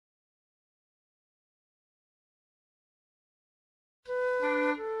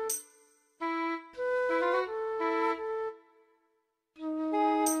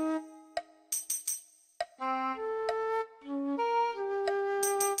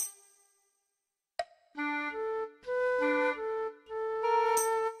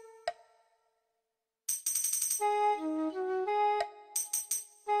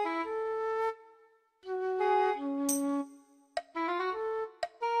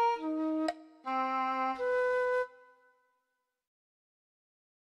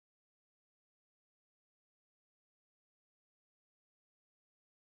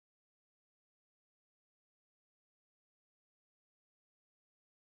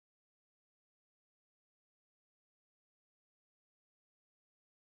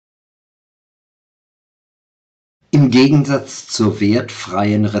Im Gegensatz zur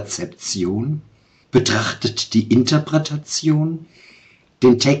wertfreien Rezeption betrachtet die Interpretation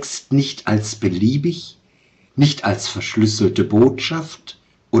den Text nicht als beliebig, nicht als verschlüsselte Botschaft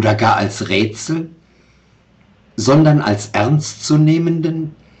oder gar als Rätsel, sondern als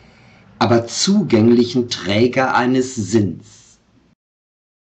ernstzunehmenden, aber zugänglichen Träger eines Sinns.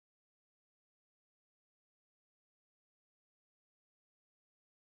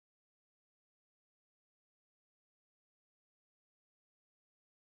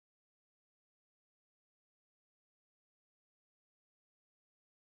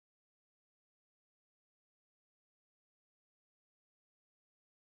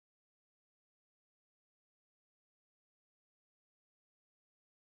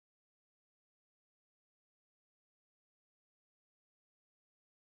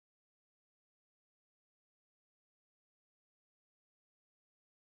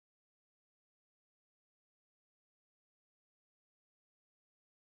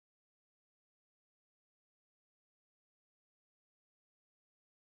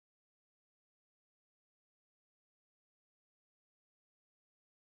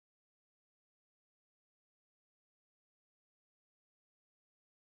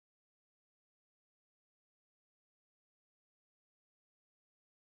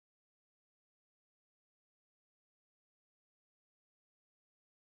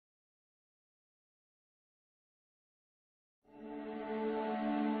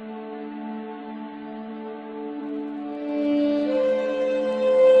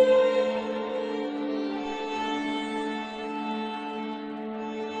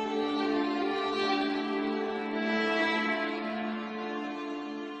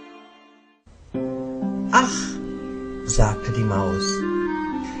 »Ach«, sagte die Maus,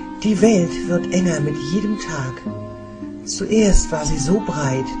 »die Welt wird enger mit jedem Tag. Zuerst war sie so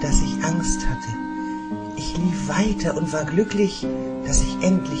breit, dass ich Angst hatte. Ich lief weiter und war glücklich, dass ich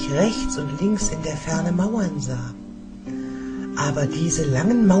endlich rechts und links in der Ferne Mauern sah. Aber diese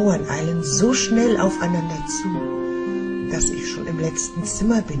langen Mauern eilen so schnell aufeinander zu, dass ich schon im letzten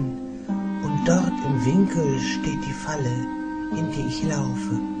Zimmer bin, und dort im Winkel steht die Falle, in die ich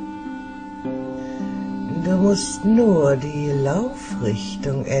laufe. Du musst nur die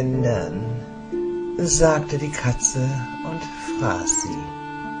Laufrichtung ändern«, sagte die Katze und fraß sie.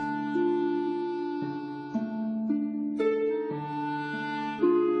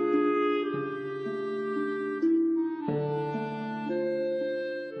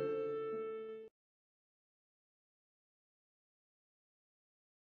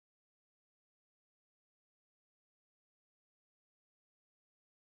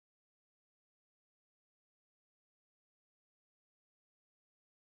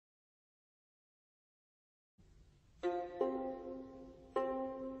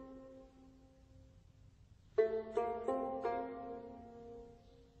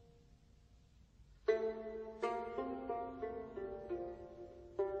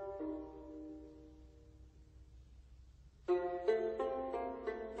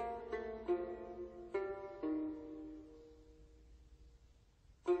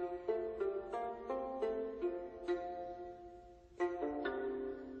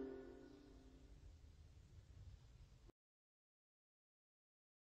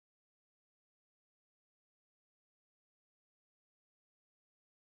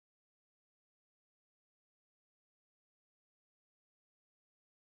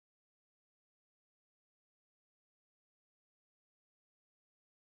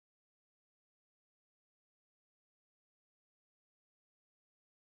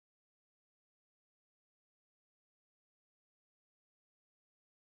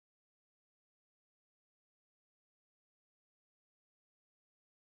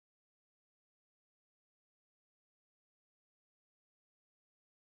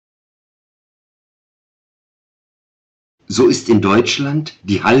 So ist in Deutschland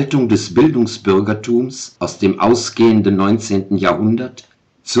die Haltung des Bildungsbürgertums aus dem ausgehenden 19. Jahrhundert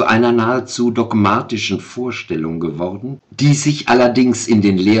zu einer nahezu dogmatischen Vorstellung geworden, die sich allerdings in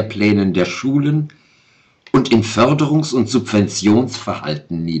den Lehrplänen der Schulen und in Förderungs- und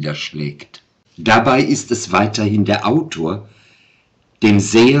Subventionsverhalten niederschlägt. Dabei ist es weiterhin der Autor, dem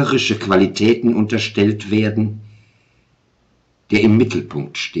seherische Qualitäten unterstellt werden, der im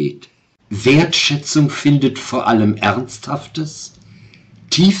Mittelpunkt steht. Wertschätzung findet vor allem Ernsthaftes,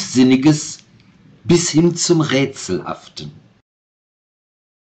 Tiefsinniges bis hin zum Rätselhaften.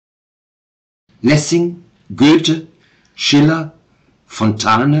 Lessing, Goethe, Schiller,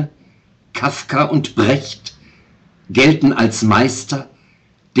 Fontane, Kafka und Brecht gelten als Meister,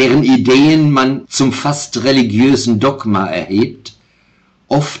 deren Ideen man zum fast religiösen Dogma erhebt,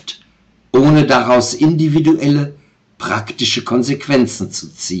 oft ohne daraus individuelle praktische Konsequenzen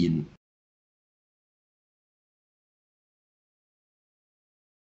zu ziehen.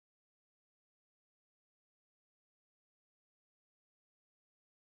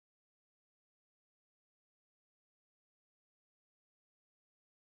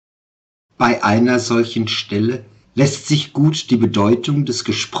 Bei einer solchen Stelle lässt sich gut die Bedeutung des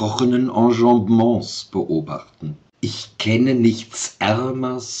gesprochenen Enjambements beobachten. Ich kenne nichts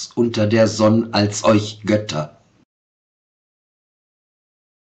Ärmers unter der Sonn als euch Götter.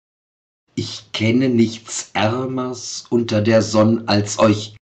 Ich kenne nichts Ärmers unter der Sonn als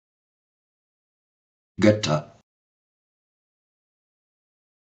euch Götter.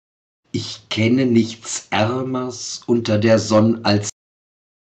 Ich kenne nichts Ärmers unter der Sonn als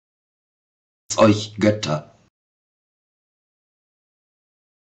euch Götter.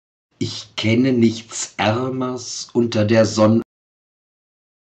 Ich kenne nichts Ärmers unter der Sonn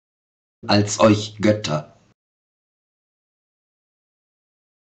als euch Götter.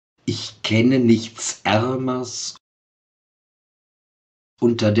 Ich kenne nichts Ärmers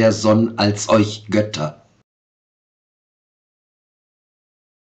unter der Sonn als euch Götter.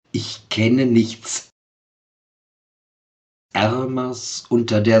 Ich kenne nichts Ärmers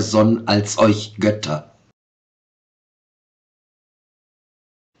unter der Sonn als euch Götter.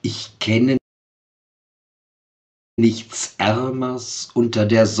 Ich kenne nichts Ärmers unter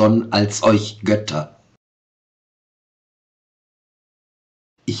der Sonn als euch Götter.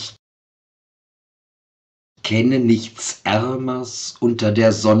 Ich kenne nichts Ärmers unter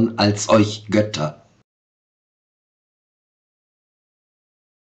der Sonn als euch Götter.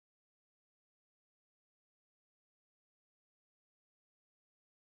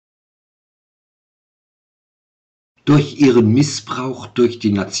 Durch ihren Missbrauch durch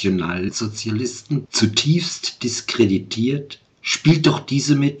die Nationalsozialisten zutiefst diskreditiert, spielt doch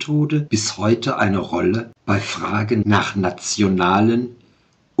diese Methode bis heute eine Rolle bei Fragen nach nationalen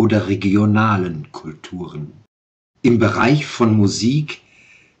oder regionalen Kulturen. Im Bereich von Musik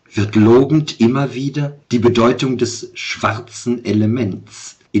wird lobend immer wieder die Bedeutung des schwarzen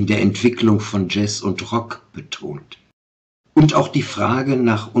Elements in der Entwicklung von Jazz und Rock betont. Und auch die Frage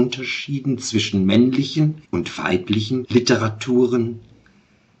nach Unterschieden zwischen männlichen und weiblichen Literaturen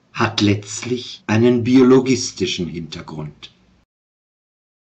hat letztlich einen biologistischen Hintergrund.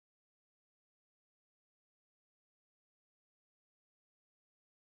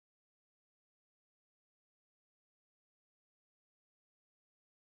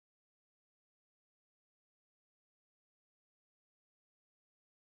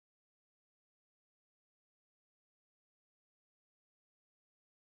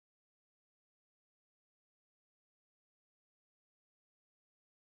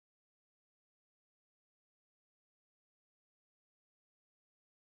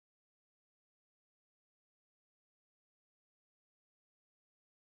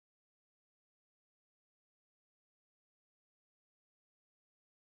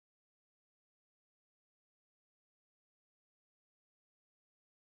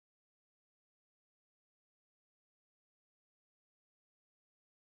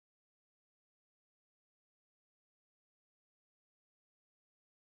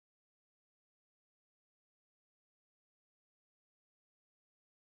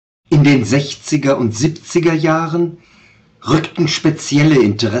 In den 60er und 70er Jahren rückten spezielle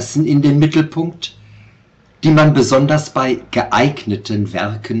Interessen in den Mittelpunkt, die man besonders bei geeigneten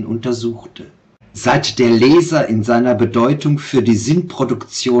Werken untersuchte. Seit der Leser in seiner Bedeutung für die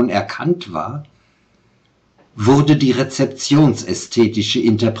Sinnproduktion erkannt war, wurde die rezeptionsästhetische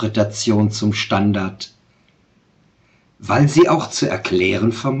Interpretation zum Standard, weil sie auch zu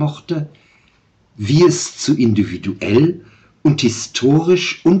erklären vermochte, wie es zu individuell und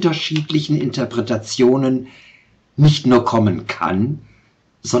historisch unterschiedlichen Interpretationen nicht nur kommen kann,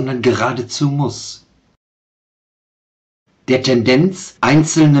 sondern geradezu muss. Der Tendenz,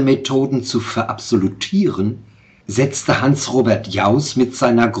 einzelne Methoden zu verabsolutieren, setzte Hans-Robert Jauß mit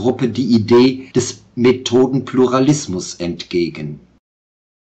seiner Gruppe die Idee des Methodenpluralismus entgegen.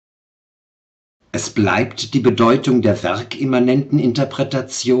 Es bleibt die Bedeutung der werkimmanenten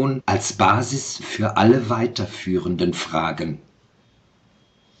Interpretation als Basis für alle weiterführenden Fragen,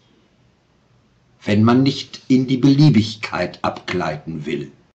 wenn man nicht in die Beliebigkeit abgleiten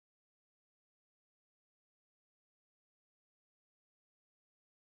will.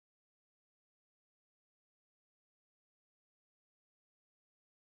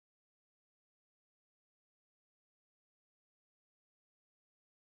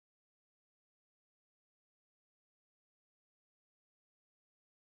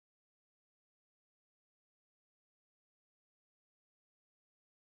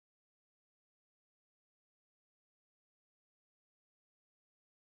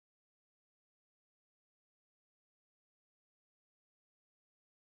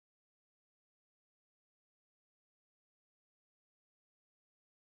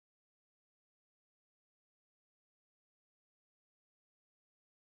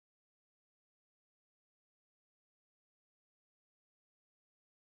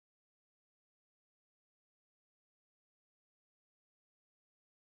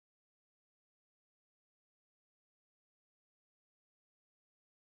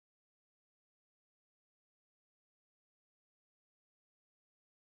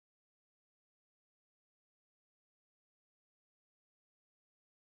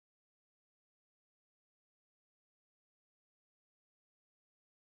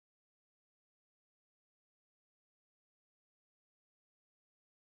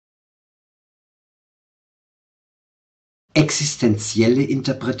 Existenzielle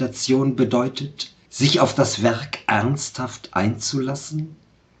Interpretation bedeutet, sich auf das Werk ernsthaft einzulassen,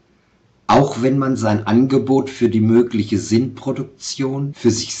 auch wenn man sein Angebot für die mögliche Sinnproduktion für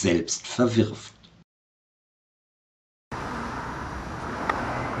sich selbst verwirft.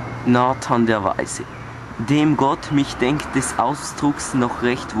 Nathan der Weise. Dem Gott mich denkt des Ausdrucks noch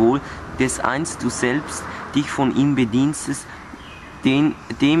recht wohl, des einst du selbst dich von ihm bedienstest,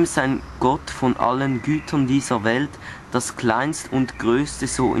 dem sein Gott von allen Gütern dieser Welt das Kleinst und Größte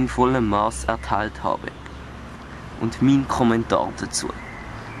so in vollem Maß erteilt habe. Und mein Kommentar dazu.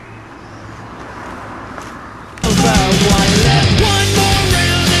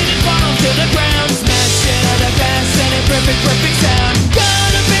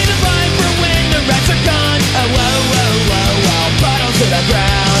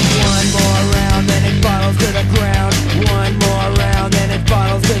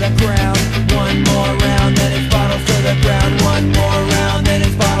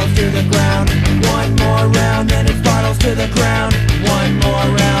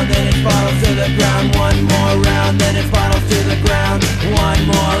 One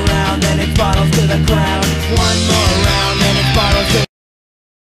more round, then it bottles to the ground. One